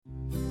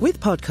With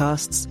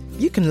podcasts,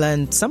 you can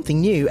learn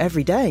something new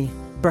every day.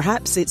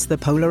 Perhaps it's the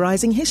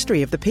polarizing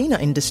history of the peanut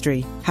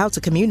industry, how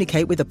to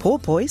communicate with a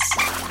porpoise,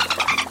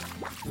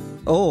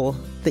 or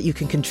that you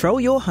can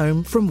control your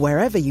home from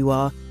wherever you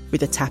are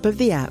with a tap of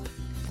the app,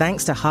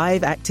 thanks to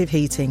Hive Active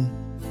Heating,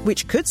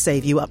 which could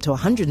save you up to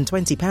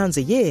 £120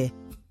 a year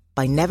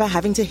by never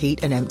having to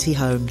heat an empty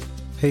home.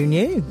 Who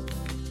knew?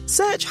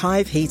 Search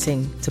Hive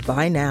Heating to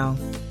buy now.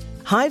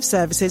 Hive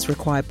services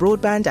require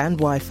broadband and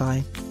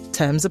Wi-Fi.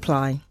 Terms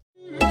apply.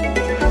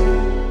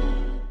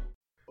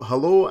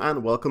 Hello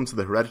and welcome to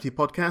the Heredity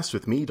Podcast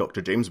with me,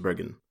 Dr. James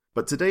Bergen.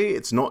 But today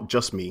it's not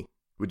just me.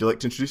 Would you like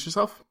to introduce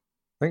yourself?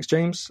 Thanks,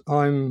 James.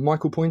 I'm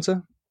Michael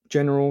Pointer,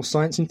 general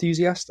science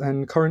enthusiast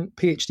and current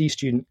PhD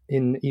student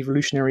in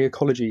evolutionary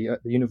ecology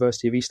at the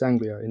University of East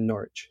Anglia in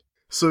Norwich.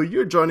 So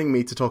you're joining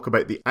me to talk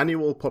about the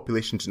annual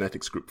Population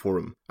Genetics Group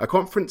Forum, a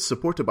conference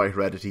supported by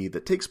Heredity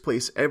that takes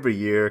place every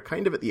year,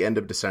 kind of at the end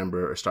of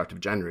December or start of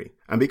January.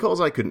 And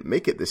because I couldn't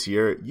make it this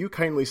year, you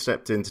kindly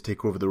stepped in to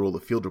take over the role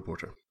of field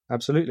reporter.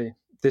 Absolutely.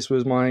 This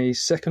was my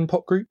second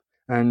PopGroup,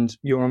 and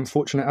your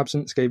unfortunate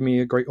absence gave me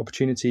a great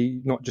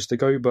opportunity not just to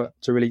go, but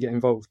to really get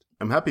involved.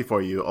 I'm happy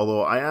for you,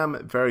 although I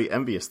am very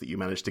envious that you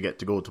managed to get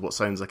to go to what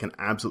sounds like an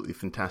absolutely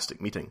fantastic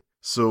meeting.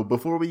 So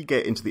before we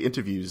get into the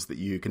interviews that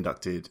you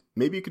conducted,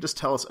 maybe you could just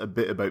tell us a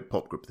bit about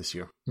PopGroup this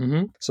year.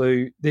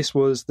 So this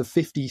was the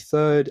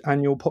 53rd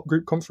annual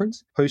PopGroup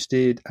conference,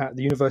 hosted at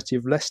the University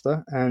of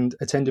Leicester and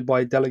attended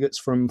by delegates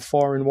from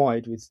far and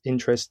wide with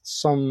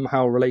interests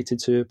somehow related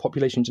to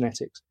population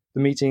genetics. The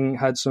meeting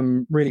had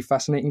some really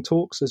fascinating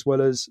talks, as well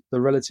as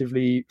the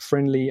relatively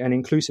friendly and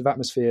inclusive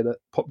atmosphere that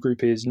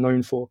PopGroup is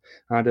known for.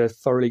 I had a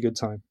thoroughly good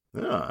time.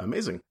 Yeah,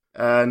 amazing.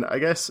 And I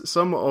guess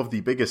some of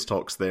the biggest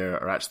talks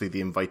there are actually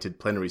the invited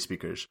plenary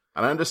speakers.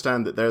 And I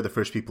understand that they're the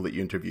first people that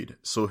you interviewed.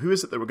 So who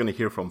is it that we're going to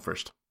hear from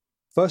first?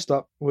 First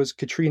up was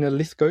Katrina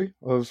Lithgow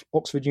of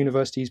Oxford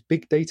University's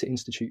Big Data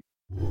Institute.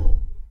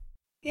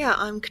 Yeah,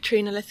 I'm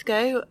Katrina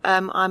Lithgow.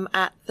 I'm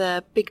at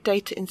the Big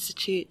Data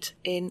Institute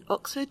in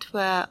Oxford,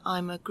 where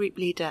I'm a group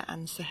leader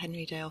and Sir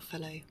Henry Dale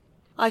Fellow.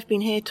 I've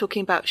been here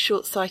talking about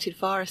short-sighted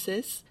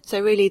viruses. So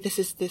really this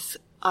is this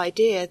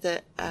idea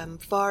that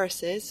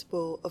viruses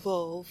will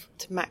evolve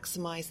to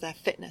maximise their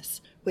fitness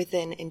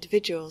within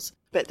individuals,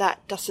 but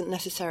that doesn't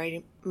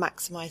necessarily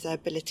maximise their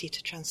ability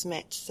to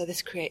transmit. So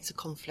this creates a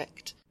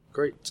conflict.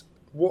 Great.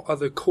 What are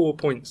the core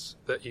points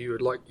that you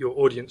would like your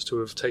audience to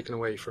have taken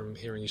away from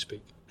hearing you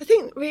speak? I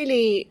think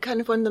really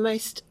kind of one of the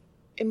most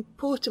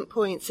important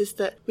points is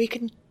that we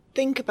can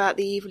think about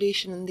the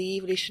evolution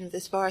of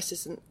this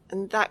viruses,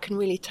 and that can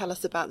really tell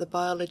us about the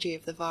biology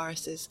of the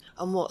viruses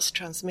and what's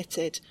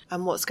transmitted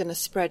and what's going to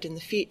spread in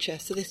the future.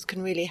 So this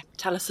can really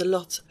tell us a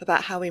lot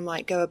about how we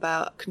might go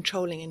about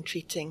controlling and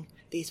treating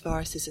these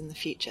viruses in the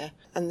future.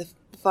 And the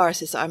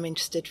viruses that I'm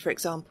interested, for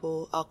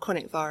example, are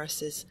chronic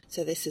viruses.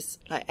 So this is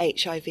like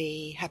HIV,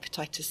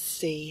 hepatitis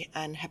C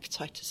and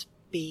hepatitis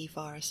B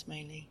virus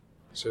mainly.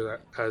 So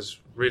that has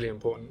really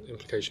important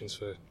implications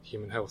for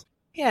human health.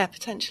 Yeah,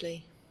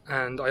 potentially.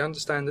 And I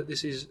understand that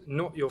this is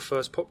not your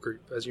first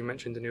PopGroup, as you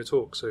mentioned in your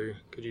talk. So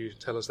could you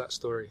tell us that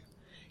story?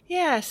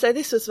 Yeah, so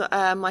this was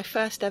my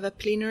first ever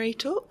plenary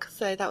talk,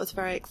 so that was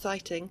very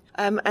exciting.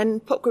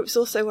 And PopGroup's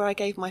also where I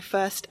gave my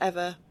first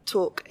ever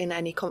talk in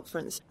any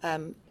conference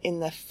in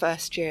the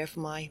first year of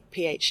my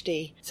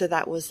PhD. So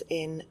that was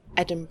in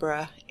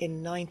Edinburgh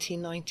in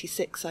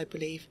 1996, I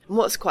believe. And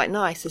what's quite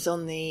nice is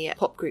on the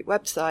PopGroup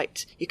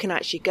website, you can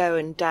actually go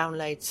and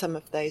download some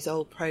of those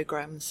old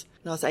programmes.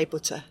 And I was able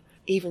to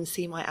even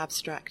see my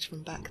abstract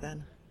from back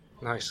then.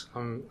 Nice.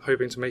 I'm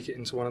hoping to make it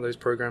into one of those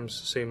programmes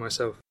soon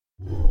myself.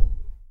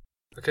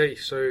 Okay,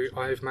 so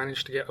I've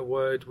managed to get a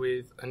word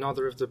with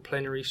another of the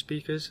plenary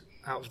speakers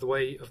out of the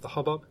way of the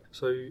hubbub.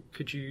 So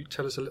could you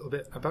tell us a little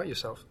bit about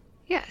yourself?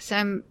 Yes,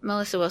 I'm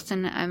Melissa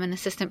Wilson. I'm an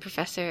assistant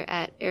professor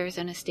at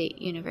Arizona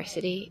State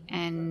University,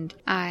 and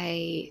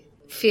I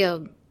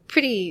feel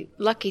pretty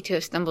lucky to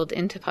have stumbled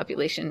into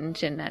population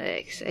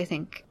genetics. I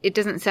think it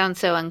doesn't sound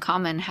so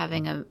uncommon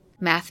having a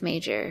math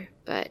major,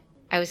 but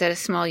I was at a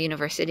small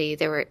university.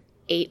 There were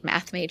 8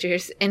 math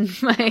majors in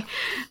my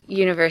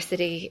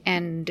university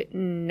and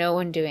no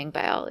one doing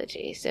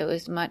biology. So it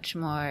was much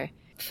more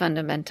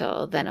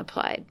fundamental than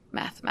applied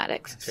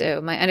mathematics. Okay.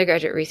 So my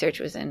undergraduate research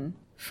was in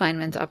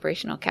Feynman's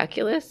operational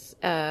calculus,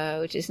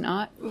 which is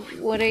not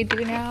what I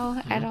do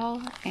now at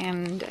all.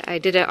 And I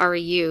did a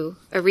REU,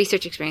 a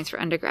research experience for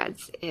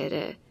undergrads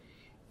in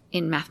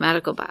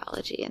mathematical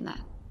biology, and that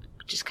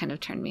just kind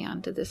of turned me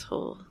on to this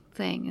whole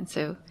thing. And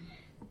so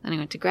then I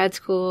went to grad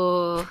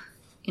school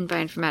in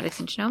bioinformatics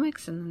and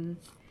genomics and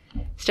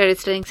started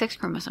studying sex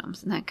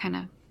chromosomes, and that kind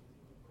of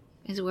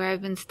is where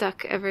I've been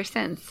stuck ever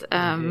since.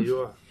 Here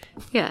you are.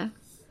 Yeah.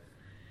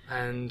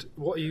 And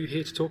what are you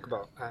here to talk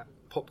about at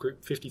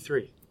PopGroup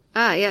 53?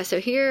 Yeah, so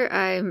here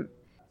I'm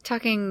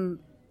talking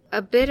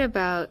a bit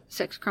about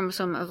sex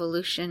chromosome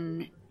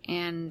evolution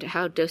and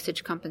how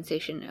dosage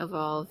compensation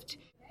evolved,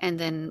 and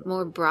then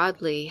more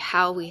broadly,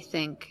 how we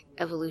think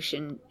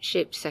evolution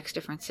shaped sex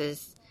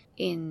differences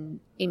in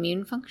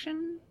immune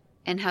function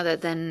and how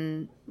that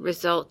then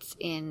results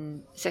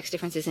in sex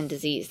differences in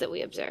disease that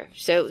we observe.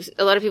 So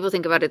a lot of people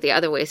think about it the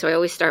other way. So I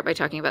always start by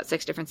talking about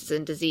sex differences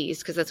in disease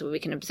because that's what we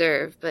can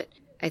observe. But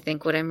I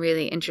think what I'm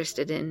really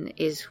interested in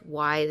is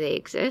why they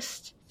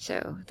exist.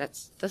 So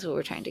that's what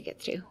we're trying to get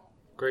to.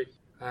 Great.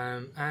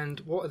 And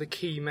what are the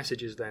key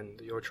messages then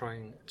that you're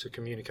trying to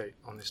communicate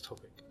on this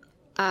topic?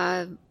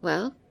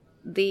 Well,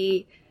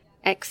 the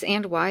X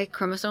and Y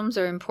chromosomes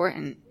are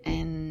important,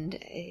 and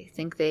I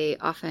think they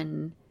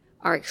often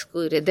are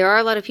excluded. There are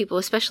a lot of people,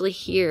 especially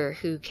here,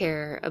 who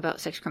care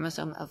about sex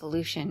chromosome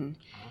evolution.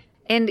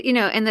 And,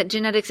 and that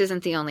genetics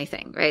isn't the only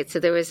thing, right? So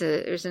there was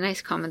a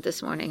nice comment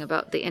this morning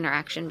about the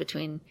interaction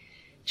between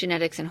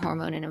genetics and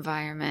hormone and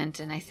environment.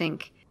 And I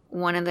think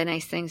one of the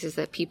nice things is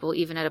that people,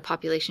 even at a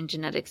population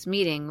genetics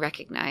meeting,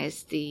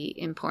 recognize the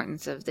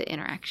importance of the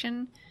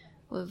interaction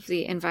of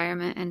the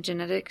environment and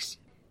genetics.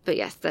 But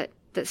yes, that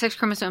sex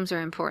chromosomes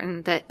are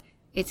important, that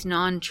it's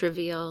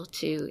non-trivial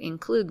to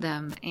include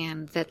them,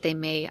 and that they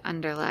may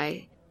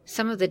underlie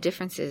some of the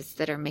differences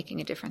that are making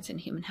a difference in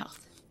human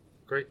health.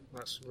 Great.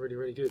 That's really,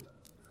 really good.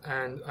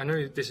 And I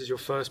know this is your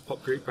first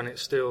pop group and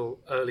it's still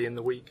early in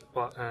the week,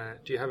 but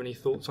do you have any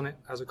thoughts on it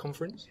as a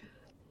conference?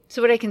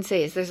 So what I can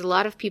say is there's a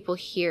lot of people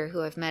here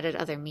who I've met at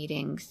other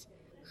meetings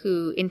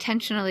who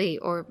intentionally,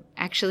 or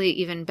actually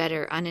even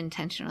better,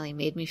 unintentionally,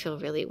 made me feel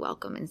really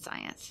welcome in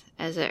science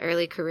as an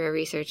early career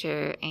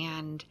researcher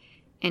and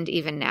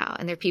even now.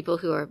 And they're people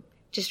who are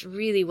just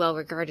really well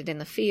regarded in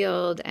the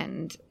field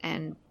and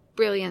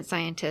brilliant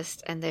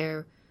scientists, and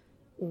they're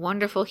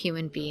wonderful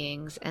human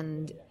beings,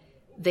 and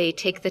they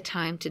take the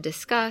time to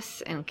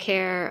discuss and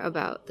care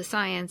about the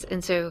science.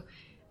 And so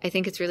I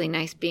think it's really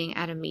nice being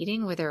at a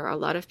meeting where there are a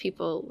lot of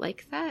people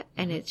like that.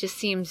 And it just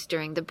seems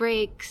during the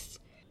breaks,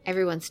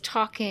 everyone's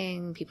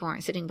talking, people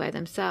aren't sitting by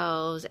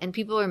themselves, and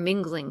people are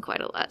mingling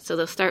quite a lot. So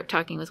they'll start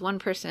talking with one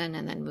person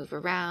and then move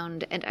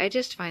around. And I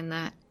just find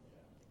that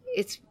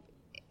it's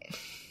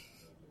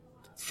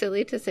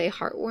silly to say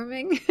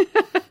heartwarming,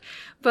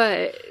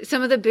 but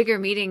some of the bigger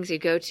meetings you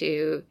go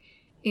to,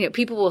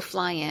 people will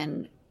fly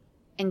in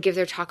and give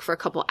their talk for a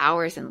couple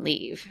hours and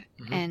leave.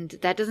 Mm-hmm. And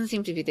that doesn't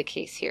seem to be the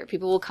case here.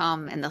 People will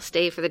come and they'll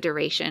stay for the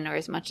duration or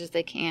as much as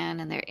they can,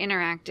 and they're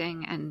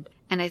interacting. And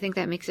I think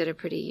that makes it a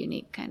pretty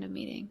unique kind of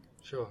meeting.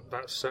 Sure.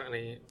 That's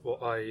certainly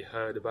what I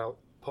heard about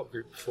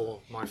PopGroup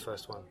before my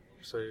first one.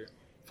 So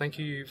thank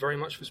you very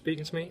much for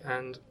speaking to me,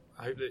 and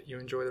I hope that you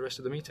enjoy the rest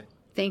of the meeting.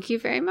 Thank you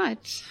very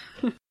much.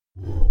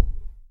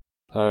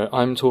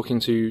 I'm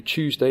talking to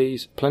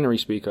Tuesday's plenary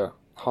speaker.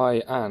 Hi,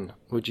 Anne.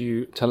 Would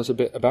you tell us a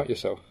bit about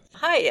yourself?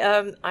 Hi,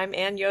 I'm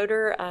Anne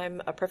Yoder.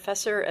 I'm a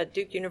professor at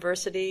Duke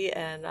University,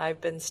 and I've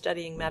been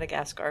studying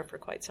Madagascar for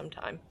quite some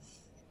time.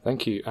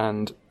 Thank you.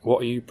 And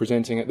what are you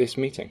presenting at this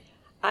meeting?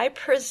 I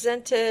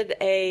presented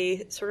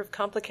a sort of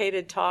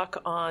complicated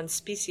talk on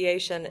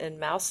speciation in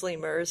mouse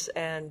lemurs,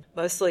 and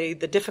mostly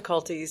the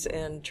difficulties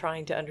in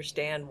trying to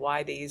understand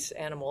why these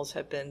animals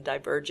have been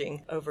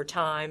diverging over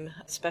time,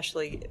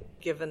 especially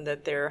given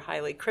that they're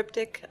highly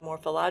cryptic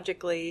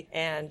morphologically,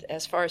 and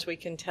as far as we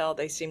can tell,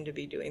 they seem to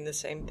be doing the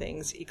same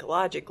things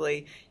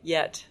ecologically,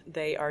 yet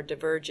they are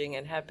diverging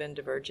and have been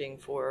diverging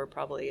for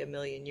probably 1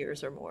 million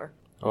years or more.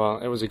 Well,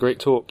 it was a great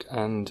talk,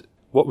 and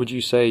what would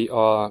you say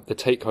are the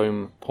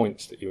take-home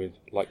points that you would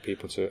like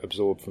people to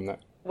absorb from that?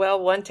 Well,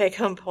 one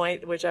take-home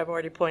point, which I've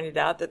already pointed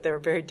out, that they're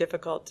very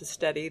difficult to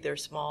study. They're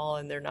small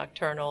and they're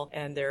nocturnal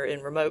and they're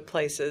in remote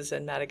places,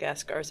 and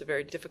Madagascar is a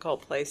very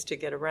difficult place to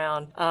get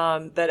around.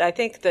 But I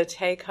think the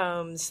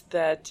take-homes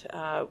that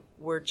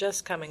we're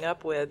just coming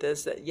up with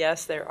is that,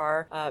 yes, there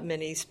are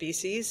many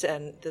species,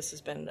 and this has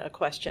been a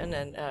question,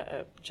 and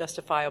a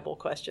justifiable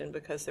question,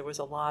 because there was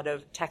a lot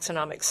of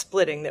taxonomic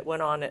splitting that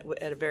went on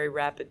at a very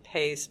rapid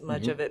pace,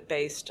 much of it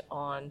based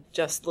on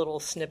just little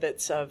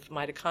snippets of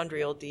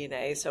mitochondrial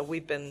DNA. So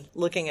we've been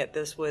looking at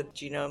this with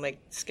genomic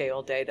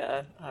scale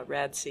data,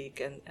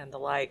 RADseq and the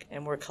like,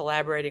 and we're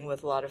collaborating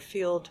with a lot of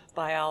field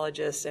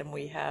biologists, and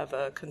we have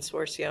a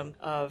consortium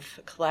of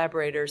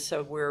collaborators,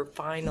 so we're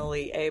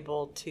finally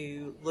able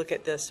to look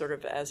at this sort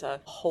of as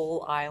a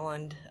whole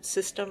island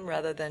system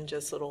rather than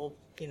just little,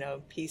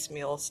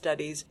 piecemeal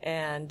studies.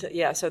 And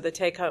so the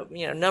take-home,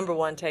 number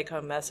one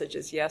take-home message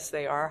is, yes,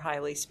 they are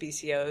highly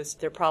speciose.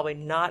 They're probably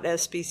not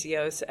as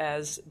speciose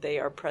as they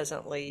are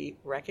presently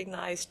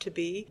recognized to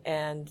be.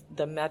 And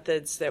the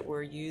methods that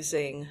we're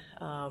using,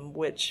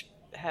 which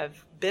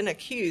have been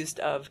accused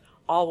of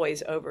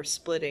always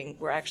over-splitting,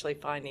 we're actually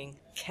finding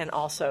can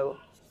also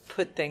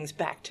put things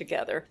back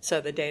together.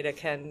 So the data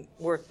can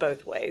work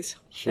both ways.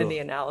 Sure. And the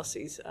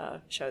analyses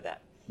show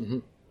that. Mm-hmm.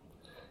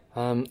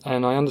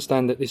 And I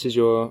understand that this is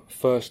your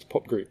first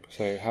pop group,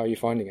 so how are you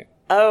finding it?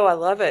 Oh, I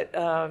love it.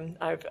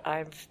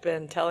 I've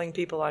been telling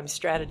people I'm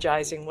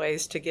strategizing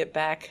ways to get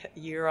back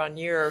year on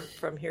year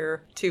from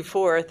here to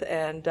forth,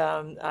 and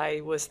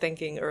I was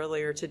thinking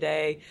earlier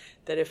today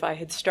that if I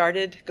had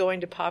started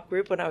going to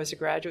PopGroup when I was a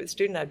graduate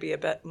student, I'd be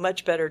a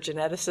much better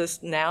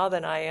geneticist now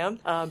than I am.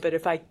 But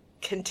if I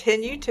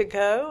continue to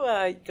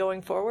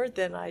going forward,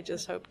 then I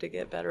just hope to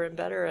get better and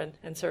better.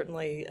 And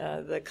certainly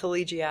the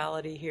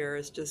collegiality here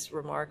is just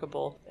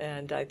remarkable.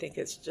 And I think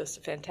it's just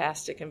a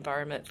fantastic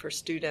environment for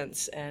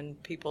students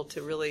and people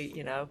to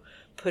really,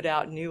 put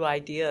out new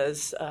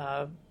ideas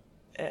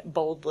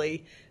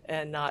boldly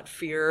and not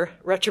fear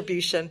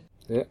retribution.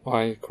 Yeah,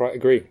 I quite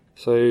agree.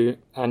 So,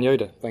 Anne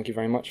Yoder, thank you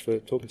very much for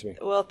talking to me.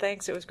 Well,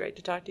 thanks. It was great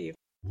to talk to you.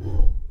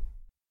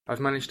 I've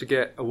managed to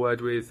get a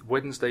word with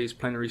Wednesday's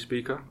plenary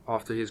speaker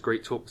after his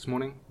great talk this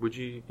morning. Would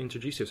you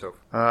introduce yourself?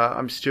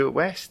 I'm Stuart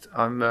West.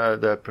 I'm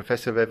the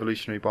Professor of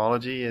Evolutionary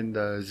Biology in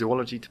the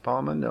Zoology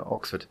Department at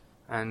Oxford.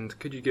 And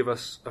could you give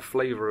us a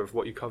flavour of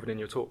what you covered in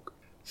your talk?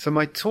 So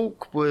my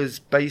talk was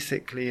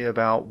basically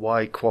about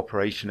why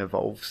cooperation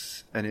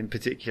evolves, and in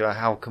particular,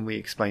 how can we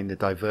explain the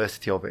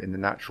diversity of it in the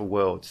natural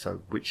world?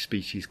 So which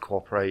species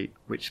cooperate,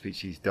 which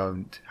species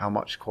don't, how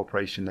much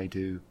cooperation they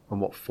do,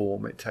 and what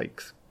form it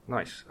takes.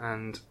 Nice.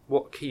 And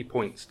what key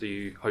points do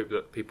you hope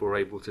that people are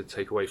able to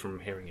take away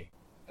from hearing you?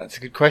 That's a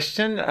good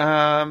question.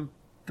 The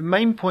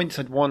main points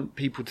I'd want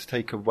people to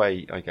take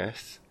away, I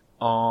guess,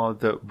 are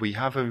that we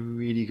have a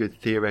really good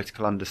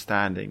theoretical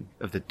understanding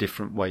of the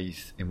different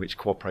ways in which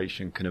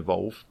cooperation can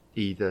evolve,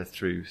 either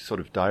through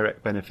sort of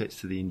direct benefits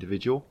to the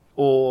individual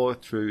or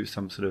through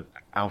some sort of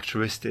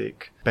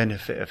altruistic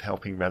benefit of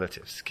helping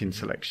relatives, kin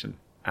selection.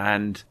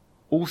 And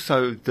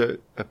also that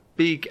a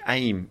big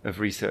aim of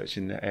research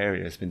in that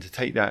area has been to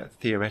take that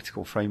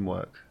theoretical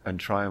framework and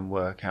try and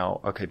work out,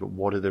 okay, but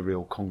what are the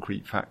real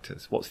concrete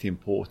factors? What's the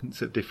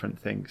importance of different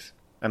things?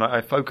 And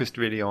I focused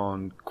really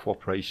on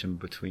cooperation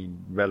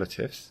between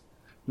relatives,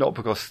 not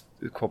because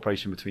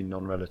cooperation between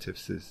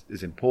non-relatives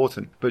is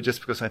important, but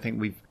just because I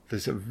think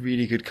there's a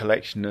really good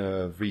collection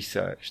of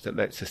research that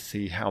lets us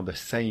see how the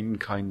same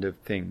kind of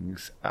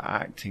things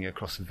are acting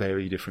across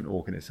very different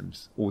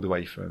organisms, all the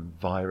way from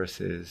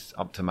viruses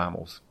up to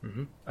mammals.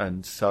 Mm-hmm.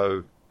 And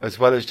so, as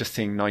well as just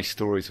seeing nice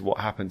stories of what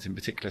happens in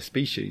particular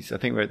species, I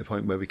think we're at the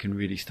point where we can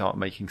really start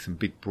making some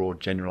big, broad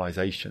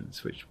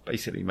generalizations, which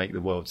basically make the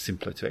world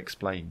simpler to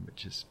explain,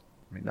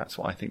 that's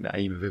what I think the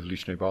aim of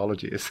evolutionary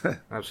biology is.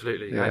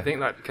 Absolutely. Yeah. I think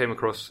that came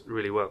across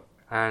really well.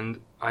 And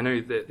I know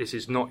that this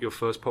is not your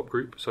first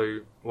PopGroup, so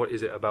what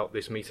is it about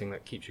this meeting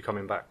that keeps you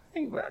coming back? I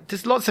think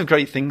there's lots of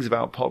great things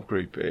about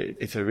PopGroup.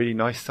 It's a really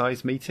nice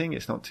sized meeting.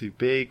 It's not too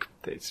big.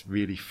 It's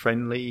really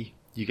friendly.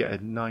 You get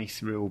a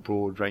nice, real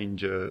broad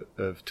range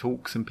of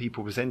talks and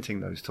people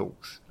presenting those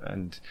talks,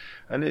 and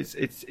it's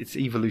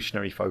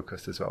evolutionary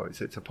focused as well.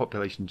 It's a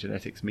population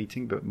genetics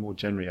meeting, but more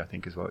generally, I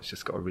think as well, it's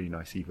just got a really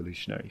nice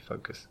evolutionary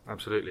focus.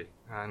 Absolutely,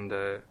 and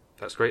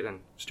that's great then.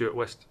 Stuart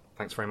West,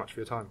 thanks very much for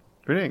your time.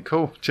 Brilliant,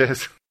 cool,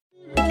 cheers.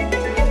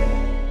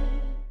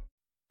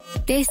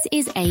 This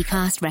is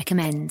Acast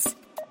Recommends.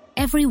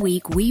 Every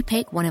week we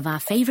pick one of our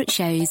favourite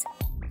shows,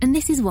 and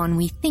this is one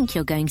we think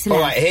you're going to love.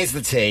 All right, here's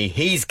the tea.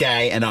 He's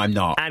gay and I'm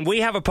not. And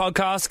we have a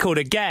podcast called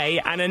A Gay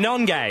and a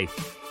Non-Gay.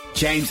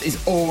 James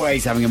is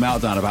always having a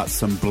meltdown about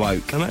some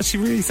bloke. I'm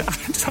actually really sad.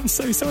 I'm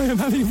so sorry I'm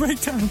having a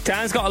breakdown.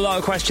 Dan's got a lot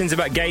of questions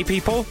about gay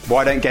people.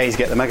 Why don't gays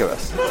get the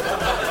megaverse?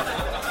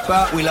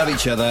 But we love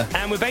each other.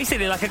 And we're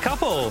basically like a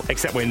couple.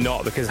 Except we're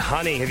not, because,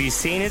 honey, have you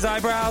seen his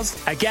eyebrows?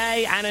 A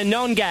Gay and a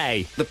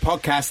Non-Gay. The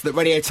podcast that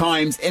Radio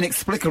Times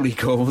inexplicably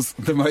calls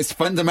the most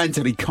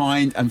fundamentally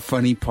kind and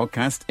funny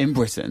podcast in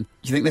Britain.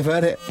 Do you think they've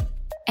heard it?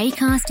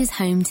 Acast is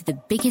home to the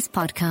biggest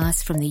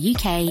podcasts from the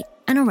UK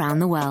and around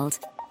the world.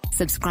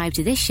 Subscribe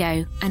to this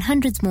show and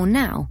hundreds more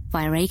now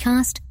via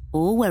Acast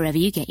or wherever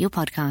you get your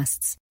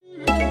podcasts.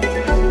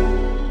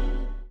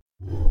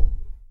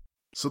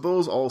 So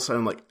those all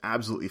sound like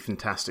absolutely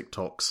fantastic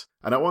talks.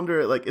 And I wonder,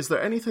 is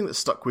there anything that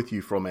stuck with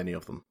you from any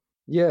of them?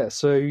 Yeah,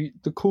 so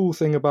the cool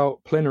thing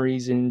about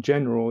plenaries in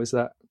general is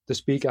that the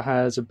speaker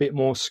has a bit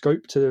more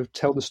scope to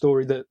tell the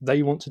story that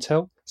they want to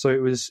tell. So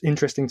it was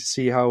interesting to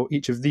see how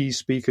each of these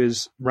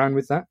speakers ran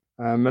with that.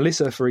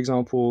 Melissa, for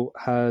example,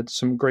 had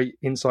some great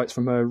insights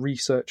from her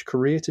research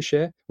career to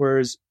share,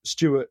 whereas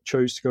Stuart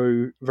chose to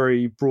go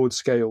very broad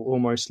scale,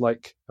 almost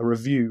like a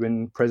review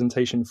in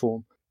presentation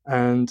form.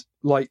 And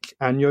like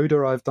Anne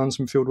Yoder, I've done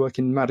some fieldwork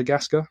in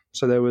Madagascar,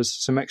 so there was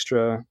some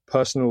extra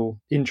personal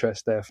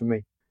interest there for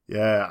me.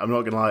 Yeah, I'm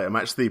not going to lie, I'm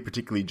actually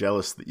particularly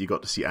jealous that you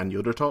got to see Anne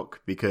Yoder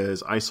talk,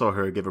 because I saw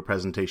her give a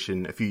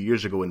presentation a few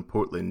years ago in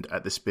Portland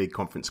at this big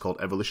conference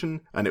called Evolution,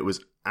 and it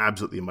was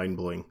absolutely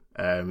mind-blowing.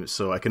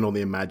 So I can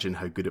only imagine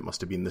how good it must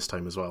have been this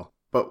time as well.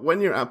 But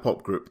when you're at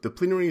PopGroup, the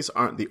plenaries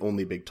aren't the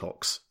only big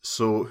talks,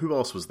 so who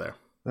else was there?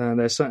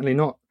 There's certainly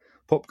not.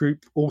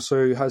 PopGroup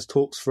also has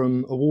talks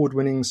from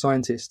award-winning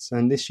scientists,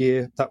 and this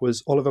year that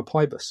was Oliver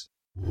Pybus.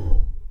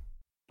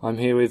 I'm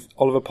here with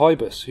Oliver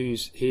Pybus,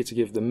 who's here to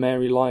give the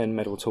Mary Lyon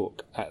Medal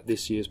talk at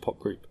this year's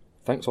PopGroup.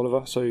 Thanks,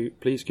 Oliver. So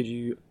please could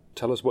you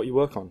tell us what you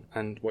work on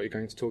and what you're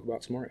going to talk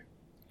about tomorrow?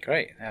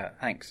 Great,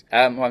 thanks.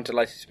 Well, I'm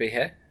delighted to be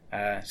here.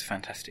 It's a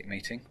fantastic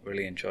meeting,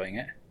 really enjoying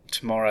it.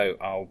 Tomorrow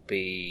I'll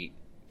be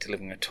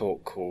delivering a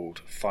talk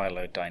called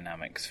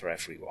Phylogenetic for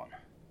Everyone.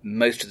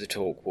 Most of the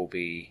talk will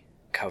be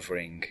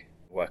covering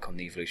work on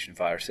the evolution of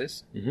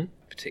viruses,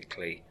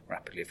 particularly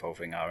rapidly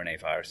evolving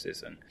RNA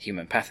viruses and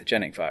human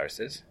pathogenic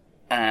viruses.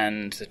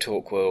 And the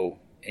talk will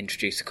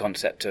introduce the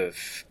concept of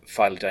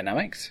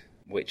phylogenetics,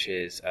 which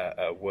is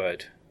a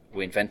word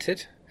we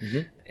invented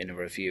in a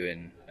review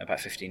in about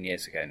 15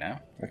 years ago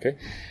now. Okay.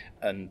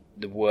 And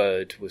the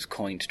word was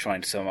coined to try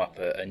and sum up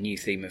a new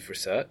theme of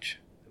research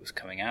that was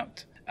coming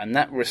out. And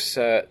that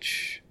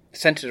research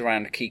centred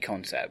around a key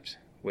concept,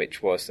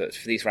 which was that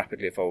for these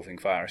rapidly evolving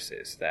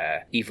viruses,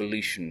 their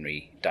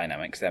evolutionary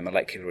dynamics, their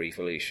molecular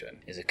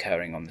evolution, is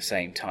occurring on the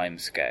same time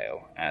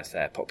scale as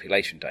their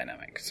population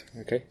dynamics.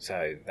 Okay.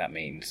 So that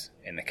means,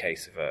 in the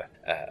case of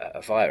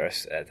a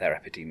virus, their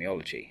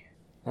epidemiology.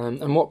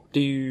 And what do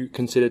you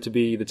consider to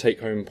be the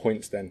take-home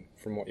points then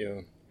from what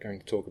you're going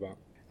to talk about?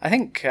 I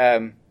think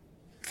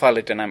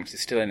phylogenetics is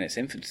still in its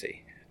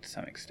infancy to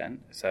some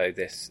extent. So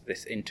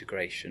this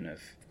integration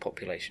of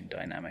population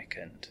dynamic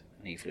and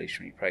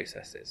evolutionary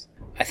processes.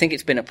 I think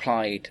it's been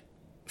applied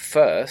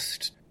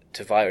first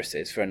to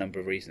viruses for a number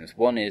of reasons.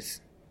 One is,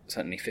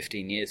 certainly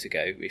 15 years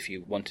ago, if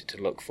you wanted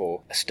to look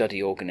for a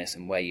study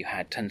organism where you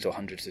had tens or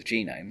hundreds of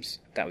genomes,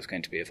 that was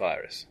going to be a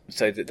virus.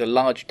 So the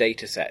large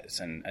data sets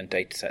and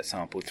data sets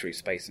sampled through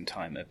space and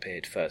time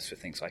appeared first for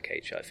things like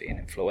HIV and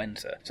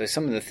influenza. So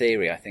some of the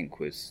theory, I think,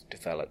 was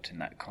developed in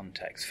that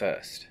context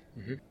first.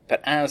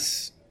 But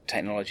as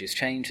technologies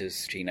change,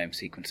 as genome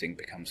sequencing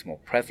becomes more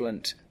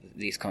prevalent,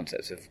 these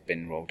concepts have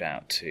been rolled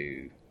out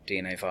to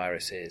DNA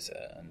viruses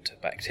and to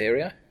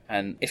bacteria.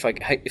 And if I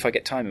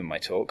get time in my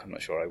talk, I'm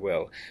not sure I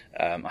will,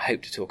 I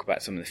hope to talk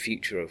about some of the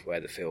future of where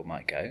the field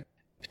might go.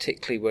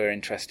 Particularly, we're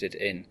interested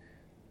in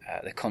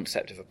the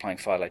concept of applying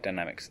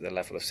phylogenetics at the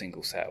level of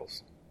single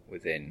cells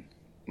within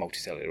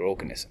multicellular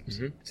organisms.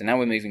 So now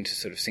we're moving to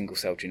sort of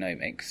single-cell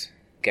genomics,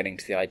 getting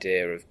to the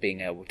idea of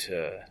being able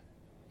to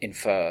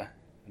infer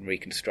and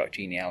reconstruct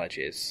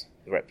genealogies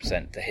that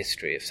represent the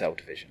history of cell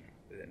division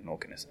within an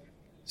organism.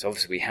 So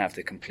obviously we have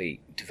the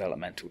complete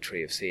developmental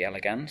tree of C.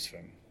 elegans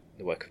from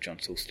the work of John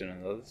Sulston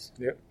and others.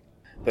 Yep.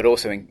 But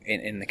also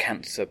in the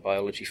cancer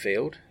biology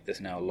field,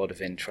 there's now a lot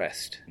of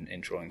interest in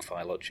drawing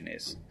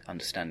phylogenies,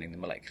 understanding the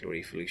molecular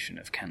evolution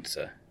of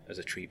cancer as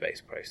a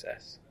tree-based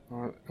process.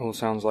 All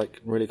sounds like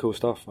really cool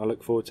stuff. I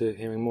look forward to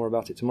hearing more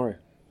about it tomorrow.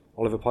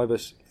 Oliver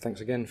Pybus, thanks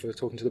again for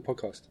talking to the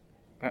podcast.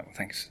 Well,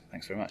 thanks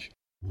very much.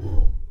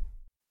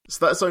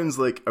 So that sounds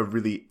like a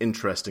really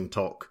interesting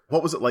talk.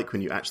 What was it like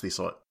when you actually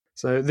saw it?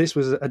 So this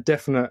was a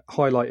definite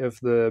highlight of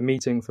the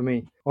meeting for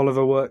me.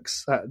 Oliver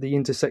works at the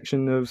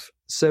intersection of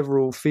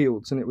several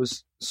fields, and it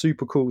was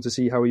super cool to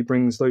see how he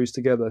brings those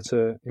together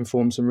to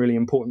inform some really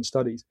important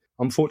studies.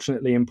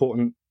 Unfortunately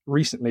important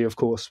recently, of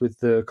course, with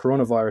the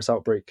coronavirus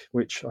outbreak,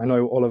 which I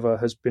know Oliver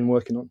has been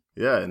working on.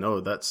 Yeah, no,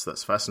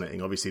 that's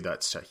fascinating. Obviously,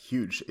 that's a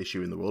huge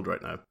issue in the world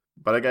right now.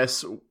 But I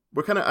guess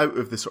we're kind of out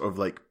of the sort of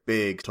like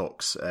big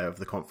talks of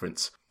the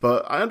conference.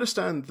 But I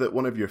understand that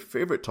one of your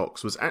favourite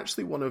talks was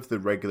actually one of the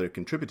regular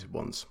contributed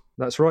ones.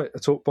 That's right, a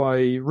talk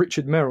by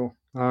Richard Merrill,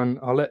 and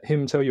I'll let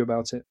him tell you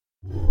about it.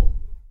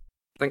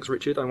 Thanks,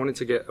 Richard. I wanted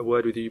to get a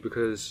word with you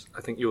because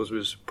I think yours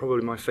was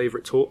probably my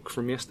favourite talk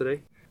from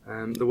yesterday.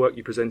 The work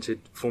you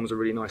presented forms a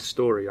really nice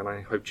story, and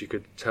I hoped you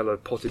could tell a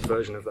potted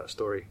version of that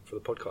story for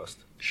the podcast.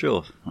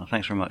 Sure. Well,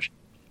 thanks very much.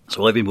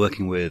 So I've been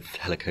working with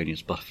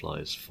heliconius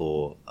butterflies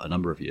for a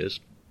number of years,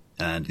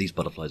 and these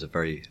butterflies are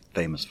very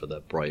famous for their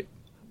bright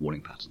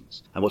warning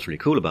patterns. And what's really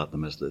cool about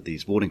them is that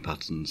these warning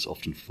patterns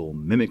often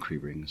form mimicry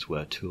rings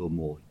where two or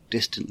more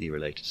distantly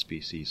related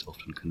species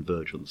often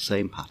converge on the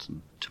same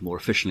pattern to more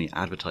efficiently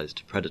advertise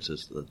to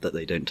predators that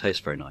they don't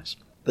taste very nice.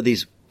 But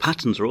these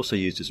patterns are also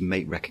used as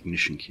mate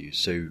recognition cues,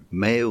 so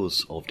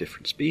males of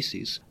different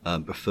species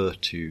prefer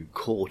to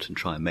court and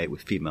try and mate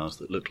with females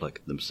that look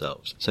like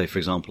themselves. So, for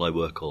example, I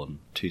work on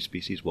two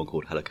species, one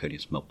called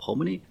Heliconius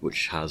melpomene,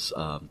 which has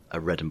a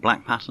red and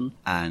black pattern,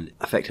 and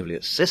effectively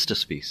its sister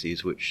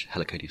species, which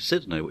Heliconius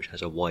sideno, which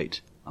has a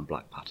white and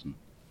black pattern.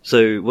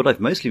 So what I've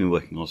mostly been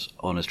working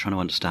on is trying to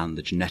understand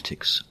the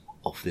genetics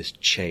of this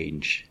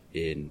change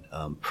in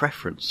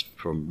preference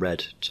from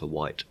red to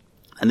white.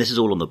 And this is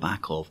all on the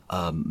back of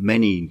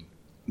many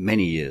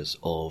years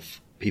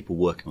of people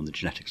working on the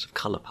genetics of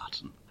colour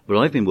pattern. What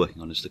I've been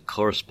working on is the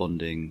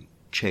corresponding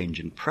change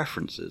in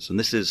preferences. And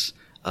this is,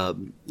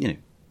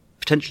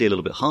 potentially a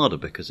little bit harder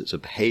because it's a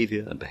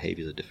behaviour, and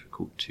behaviours are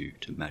difficult to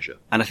measure.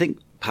 And I think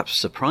perhaps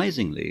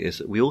surprisingly is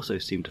that we also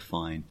seem to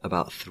find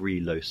about 3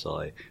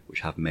 loci which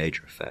have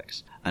major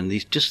effects. And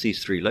these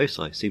three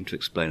loci seem to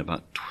explain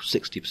about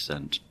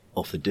 60%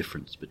 of the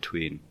difference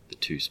between the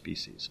two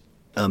species.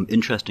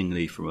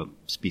 Interestingly, from a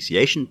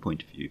speciation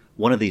point of view,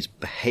 one of these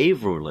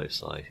behavioural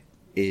loci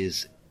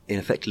is in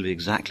effectively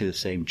exactly the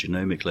same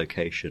genomic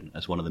location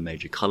as one of the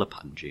major colour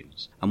pattern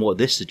genes. And what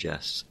this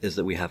suggests is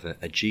that we have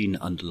a gene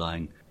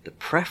underlying the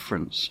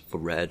preference for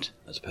red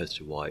as opposed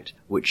to white,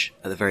 which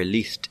at the very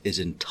least is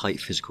in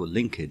tight physical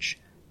linkage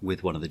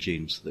with one of the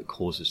genes that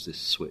causes this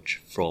switch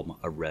from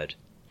a red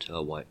to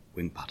a white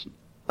wing pattern.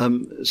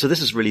 So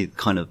this is really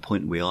kind of the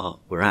point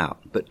we're at,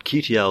 but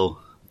QTL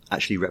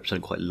actually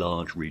represent quite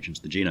large regions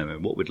of the genome,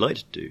 and what we'd like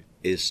to do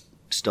is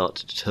start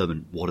to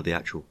determine what are the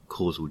actual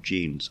causal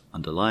genes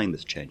underlying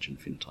this change in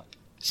phenotype.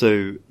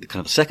 So the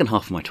kind of second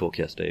half of my talk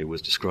yesterday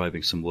was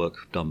describing some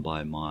work done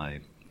by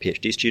my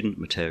PhD student,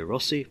 Matteo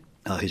Rossi,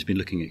 who's been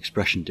looking at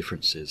expression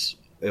differences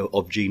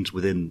of genes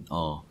within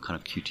our kind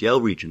of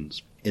QTL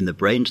regions in the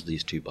brains of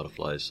these two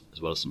butterflies, as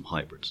well as some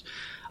hybrids.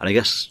 And I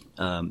guess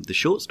the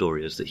short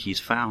story is that he's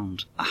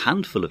found a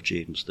handful of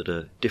genes that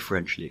are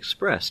differentially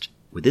expressed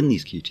within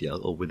these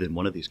QTL, or within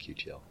one of these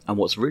QTL. And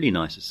what's really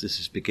nice is this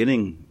is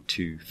beginning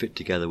to fit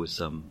together with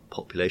some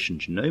population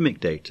genomic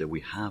data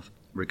we have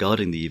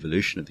regarding the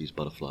evolution of these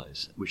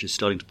butterflies, which is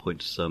starting to point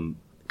to some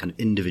kind of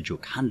individual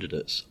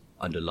candidates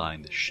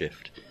underlying this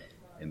shift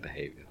in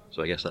behaviour.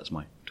 So I guess that's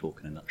my talk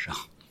in a nutshell.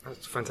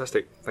 That's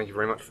fantastic. Thank you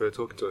very much for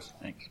talking to us.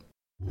 Thanks.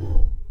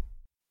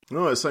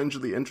 No, it sounds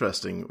really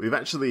interesting. We've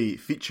actually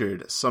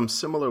featured some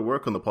similar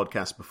work on the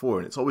podcast before,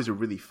 and it's always a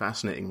really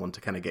fascinating one to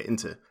kind of get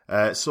into.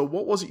 So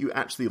what was it you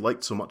actually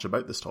liked so much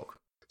about this talk?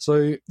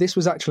 So this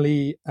was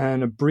actually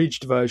an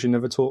abridged version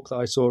of a talk that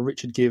I saw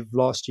Richard give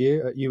last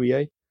year at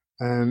UEA.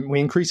 We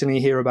increasingly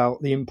hear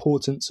about the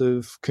importance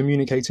of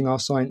communicating our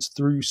science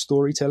through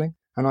storytelling,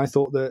 and I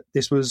thought that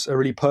this was a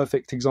really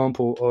perfect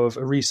example of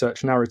a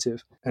research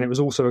narrative, and it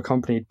was also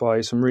accompanied by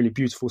some really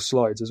beautiful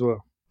slides as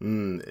well.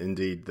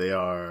 Indeed, they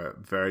are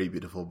very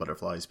beautiful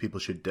butterflies. People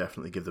should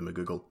definitely give them a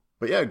Google.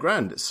 But yeah,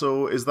 grand.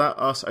 So is that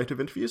us out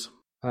of interviews?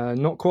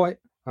 Not quite.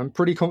 I'm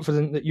pretty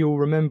confident that you'll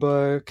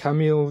remember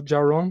Camille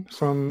Jaron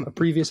from a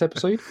previous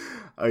episode.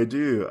 I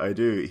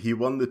do. He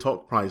won the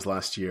talk prize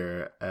last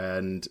year,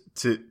 and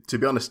to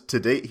be honest, to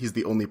date, he's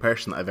the only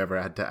person that I've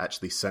ever had to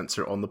actually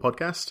censor on the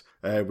podcast.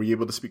 Were you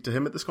able to speak to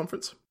him at this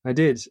conference? I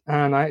did,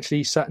 and I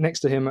actually sat next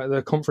to him at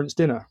the conference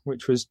dinner,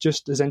 which was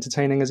just as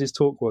entertaining as his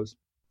talk was.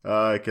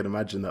 I can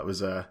imagine that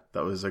was a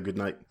good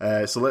night.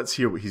 So let's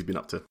hear what he's been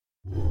up to.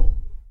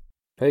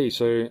 Hey,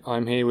 so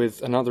I'm here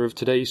with another of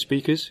today's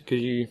speakers. Could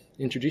you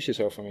introduce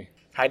yourself for me?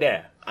 Hi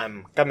there,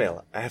 I'm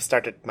Camille. I have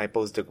started my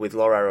postdoc with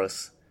Laura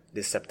Ross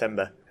this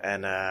September,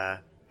 and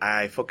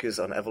I focus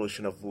on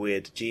evolution of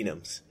weird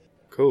genomes.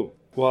 Cool.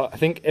 Well, I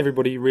think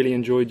everybody really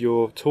enjoyed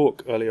your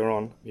talk earlier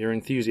on. Your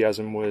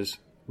enthusiasm was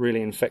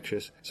really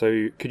infectious.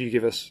 So could you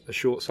give us a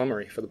short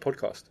summary for the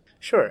podcast?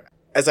 Sure.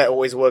 As I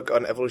always work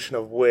on evolution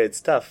of weird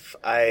stuff,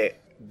 I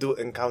do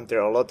encounter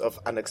a lot of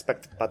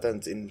unexpected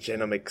patterns in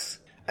genomics.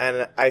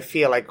 And I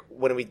feel like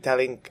when we're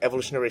telling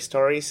evolutionary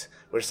stories,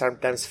 we're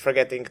sometimes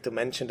forgetting to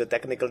mention the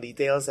technical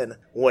details and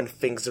when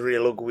things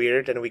really look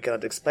weird and we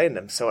cannot explain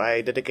them. So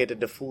I dedicated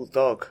the full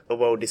talk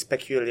about these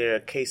peculiar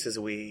cases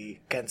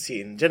we can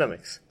see in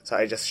genomics. So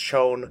I just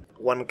shown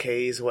one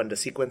case when the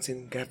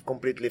sequencing have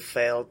completely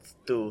failed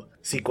to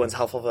sequence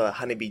half of a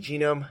honeybee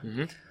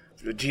genome,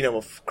 the genome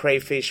of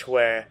crayfish,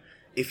 where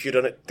if you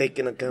don't take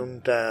into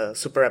account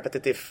super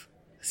repetitive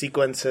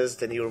sequences,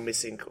 then you're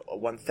missing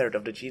 1/3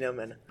 of the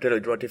genome, and really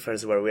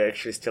rotifers where we're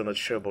actually still not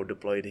sure about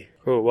diploidy.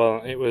 Cool.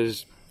 Well, it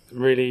was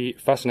really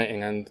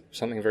fascinating and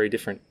something very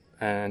different.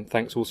 And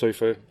thanks also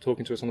for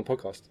talking to us on the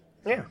podcast.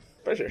 Yeah,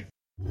 pleasure.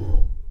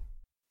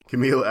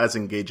 Camille as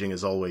engaging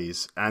as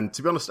always. And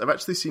to be honest, I've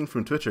actually seen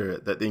from Twitter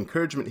that the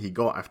encouragement he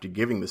got after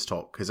giving this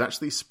talk has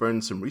actually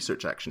spurred some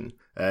research action,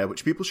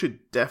 which people should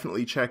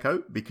definitely check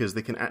out because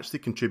they can actually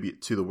contribute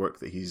to the work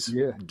that he's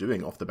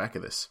doing off the back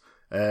of this.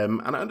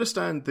 And I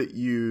understand that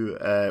you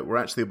were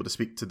actually able to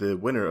speak to the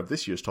winner of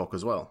this year's talk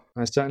as well.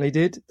 I certainly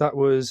did. That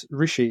was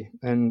Rishi,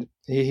 and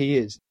here he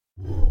is.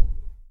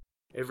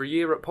 Every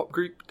year at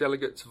PopGroup,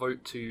 delegates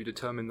vote to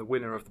determine the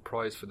winner of the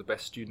prize for the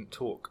best student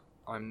talk.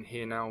 I'm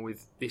here now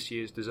with this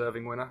year's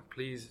deserving winner.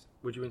 Please,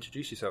 would you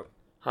introduce yourself?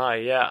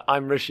 Hi,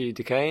 I'm Rishi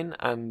Decane,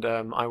 and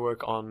I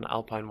work on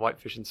alpine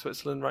whitefish in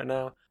Switzerland right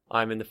now.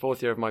 I'm in the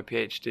 4th year of my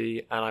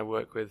PhD, and I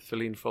work with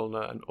Feline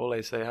Fulner and Ole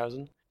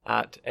Seehausen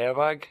at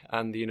ERWAG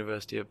and the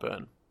University of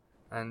Bern.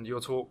 And your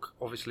talk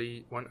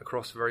obviously went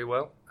across very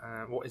well.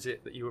 What is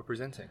it that you were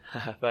presenting?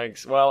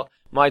 Thanks. Well,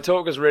 my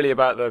talk was really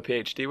about the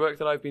PhD work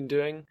that I've been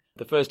doing.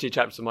 The first 2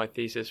 chapters of my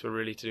thesis were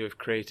really to do with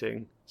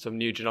creating some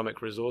new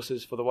genomic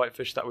resources for the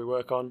whitefish that we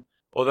work on.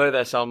 Although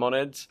they're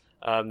salmonids,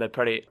 they're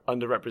pretty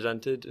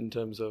underrepresented in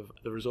terms of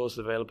the resources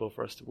available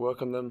for us to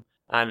work on them.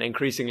 And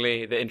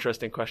increasingly, the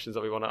interesting questions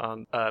that we want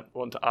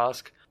to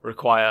ask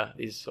require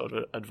these sort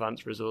of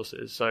advanced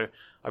resources. So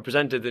I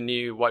presented the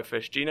new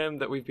whitefish genome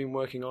that we've been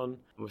working on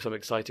with some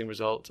exciting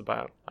results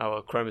about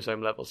our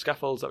chromosome-level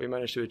scaffolds that we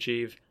managed to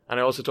achieve.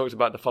 And I also talked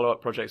about the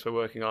follow-up projects we're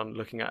working on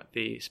looking at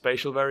the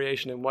spatial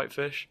variation in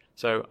whitefish,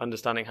 so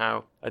understanding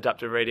how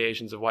adaptive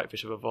radiations of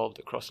whitefish have evolved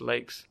across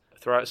lakes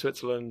throughout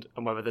Switzerland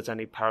and whether there's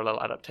any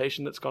parallel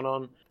adaptation that's gone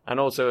on. And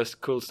also a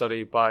cool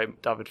study by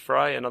David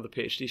Fry, another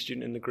PhD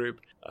student in the group,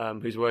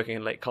 who's working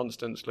in Lake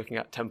Constance looking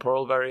at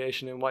temporal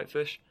variation in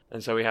whitefish.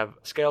 And so we have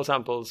scale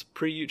samples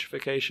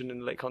pre-eutrophication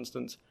in Lake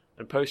Constance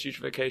and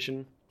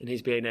post-eutrophication. and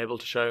he's been able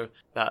to show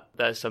that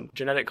there's some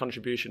genetic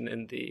contribution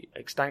in the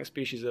extant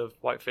species of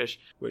whitefish,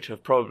 which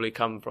have probably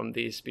come from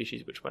these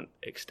species which went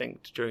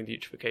extinct during the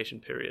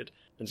eutrophication period.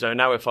 And so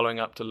now we're following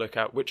up to look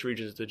at which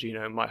regions of the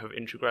genome might have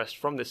introgressed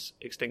from this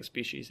extinct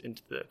species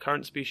into the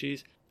current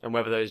species, and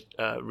whether those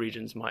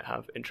regions might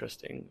have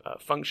interesting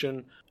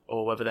function,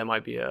 or whether there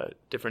might be a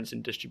difference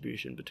in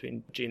distribution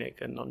between genic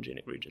and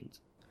non-genic regions.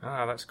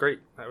 Ah, that's great.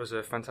 That was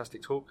a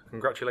fantastic talk.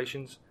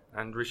 Congratulations.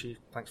 And Rishi,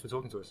 thanks for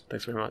talking to us.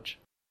 Thanks very much.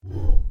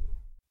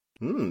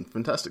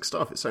 Fantastic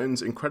stuff. It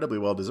sounds incredibly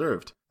well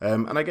deserved.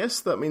 And I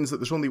guess that means that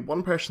there's only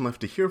one person left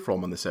to hear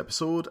from on this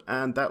episode,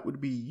 and that would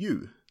be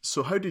you.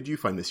 So how did you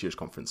find this year's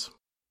conference?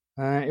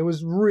 It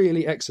was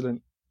really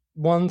excellent.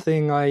 One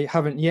thing I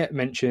haven't yet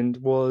mentioned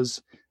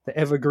was the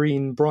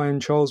evergreen Brian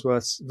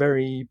Charlesworth's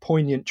very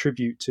poignant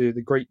tribute to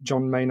the great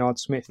John Maynard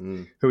Smith,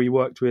 who he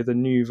worked with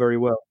and knew very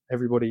well.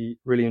 Everybody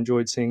really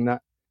enjoyed seeing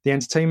that. The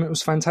entertainment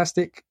was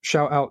fantastic.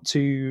 Shout out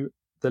to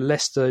the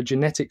Leicester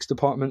Genetics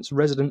Department's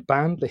resident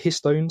band, the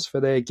Histones, for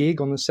their gig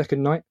on the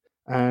second night.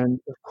 And,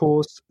 of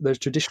course, the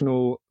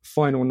traditional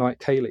final night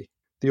ceilidh.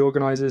 The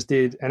organisers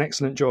did an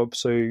excellent job,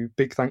 so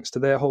big thanks to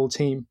their whole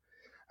team.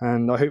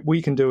 And I hope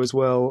we can do as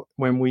well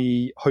when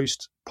we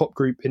host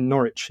PopGroup in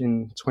Norwich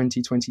in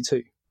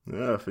 2022.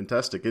 Yeah,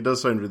 fantastic. It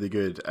does sound really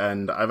good.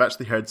 And I've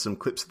actually heard some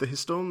clips of the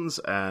Histones,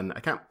 and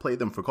I can't play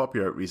them for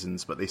copyright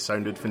reasons, but they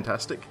sounded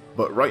fantastic.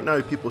 But right now,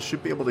 people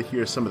should be able to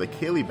hear some of the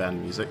ceilidh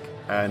band music,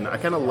 and I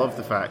kind of love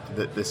the fact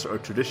that this sort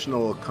of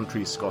traditional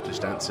country Scottish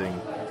dancing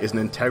is an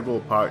integral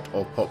part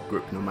of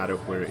PopGroup, no matter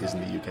where it is in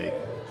the UK.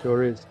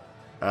 Sure is.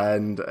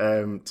 And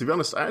to be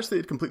honest, I actually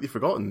had completely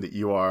forgotten that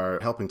you are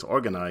helping to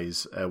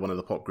organise one of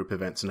the PopGroup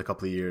events in a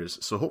couple of years.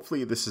 So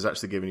hopefully this has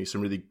actually given you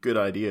some really good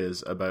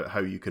ideas about how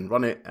you can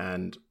run it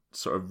and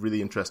sort of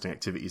really interesting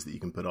activities that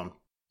you can put on.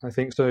 I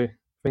think so.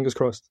 Fingers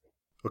crossed.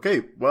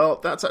 Okay, well,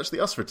 that's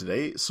actually us for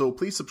today. So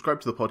please subscribe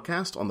to the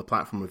podcast on the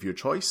platform of your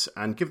choice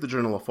and give the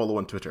journal a follow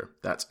on Twitter.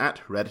 That's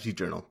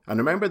 @HeredityJournal. And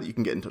remember that you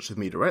can get in touch with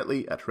me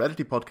directly at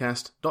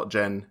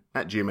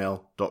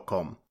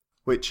hereditypodcast.jen@gmail.com.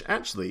 Which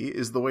actually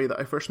is the way that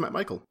I first met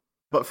Michael.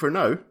 But for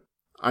now,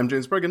 I'm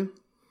James Bergen.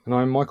 And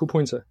I'm Michael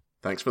Pointer.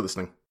 Thanks for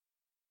listening.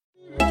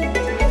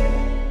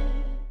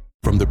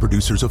 From the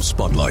producers of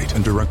Spotlight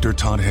and director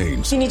Todd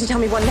Haynes. You need to tell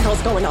me what the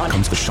hell's going on.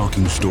 Comes the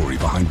shocking story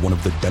behind one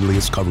of the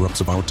deadliest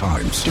cover-ups of our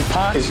times.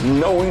 DuPont is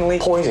knowingly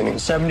poisoning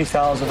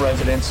 70,000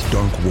 residents.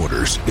 Dark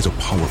Waters is a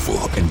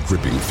powerful and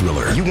gripping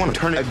thriller. You want to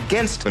turn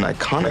against an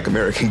iconic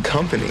American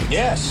company.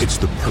 Yes. It's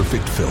the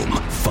perfect film.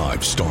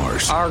 5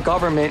 stars. Our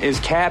government is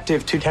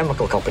captive to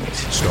chemical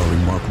companies.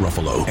 Starring Mark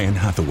Ruffalo, Anne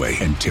Hathaway,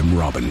 and Tim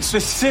Robbins.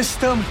 The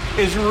system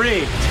is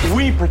rigged.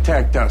 We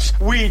protect us.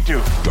 We do.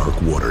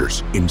 Dark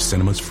Waters in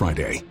cinemas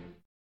Friday.